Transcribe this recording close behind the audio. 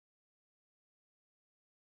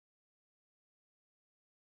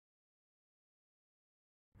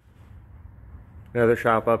Another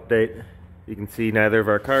shop update. You can see neither of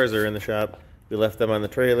our cars are in the shop. We left them on the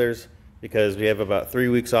trailers because we have about 3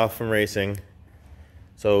 weeks off from racing.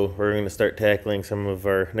 So we're going to start tackling some of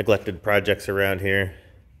our neglected projects around here.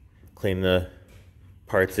 Clean the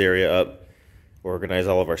parts area up, organize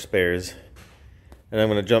all of our spares. And I'm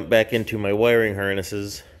going to jump back into my wiring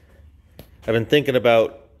harnesses. I've been thinking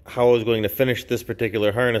about how I was going to finish this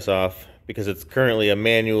particular harness off because it's currently a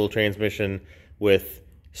manual transmission with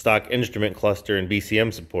stock instrument cluster and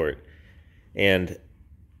BCM support. And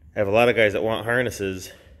I have a lot of guys that want harnesses,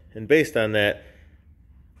 and based on that,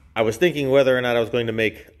 I was thinking whether or not I was going to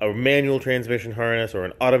make a manual transmission harness or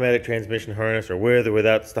an automatic transmission harness, or with or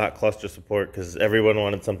without stock cluster support, because everyone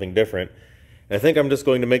wanted something different. And I think I'm just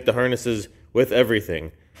going to make the harnesses with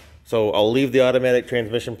everything. So I'll leave the automatic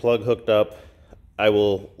transmission plug hooked up. I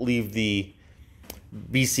will leave the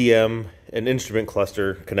BCM and instrument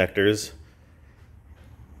cluster connectors,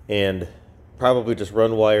 and probably just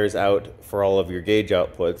run wires out for all of your gauge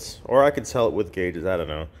outputs, or I could sell it with gauges, I don't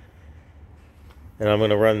know. And I'm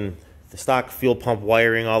going to run the stock fuel pump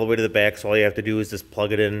wiring all the way to the back, so all you have to do is just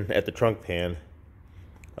plug it in at the trunk pan.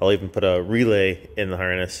 I'll even put a relay in the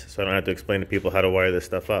harness so I don't have to explain to people how to wire this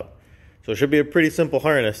stuff up. So it should be a pretty simple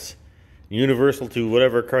harness, universal to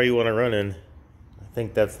whatever car you want to run in. I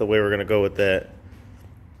think that's the way we're going to go with that.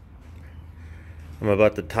 I'm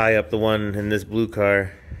about to tie up the one in this blue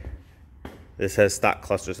car. This has stock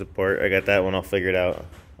cluster support. I got that one all figured out.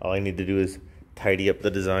 All I need to do is tidy up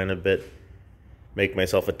the design a bit, make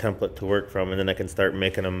myself a template to work from, and then I can start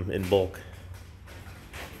making them in bulk.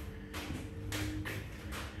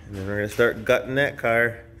 And then we're going to start gutting that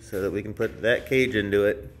car so that we can put that cage into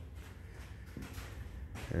it.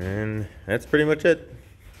 And that's pretty much it.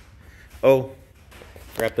 Oh,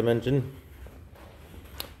 forgot to mention,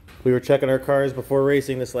 we were checking our cars before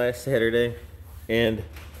racing this last Saturday, and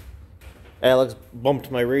Alex bumped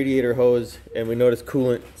my radiator hose, and we noticed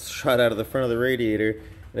coolant shot out of the front of the radiator,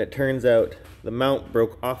 and it turns out the mount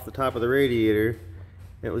broke off the top of the radiator, and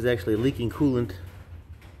it was actually leaking coolant.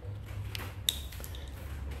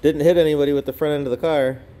 Didn't hit anybody with the front end of the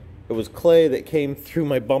car. It was clay that came through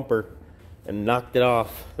my bumper and knocked it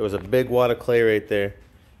off. There was a big wad of clay right there.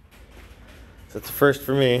 So it's a first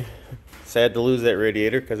for me. Sad to lose that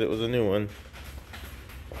radiator because it was a new one.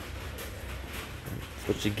 That's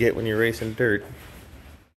what you get when you're racing dirt.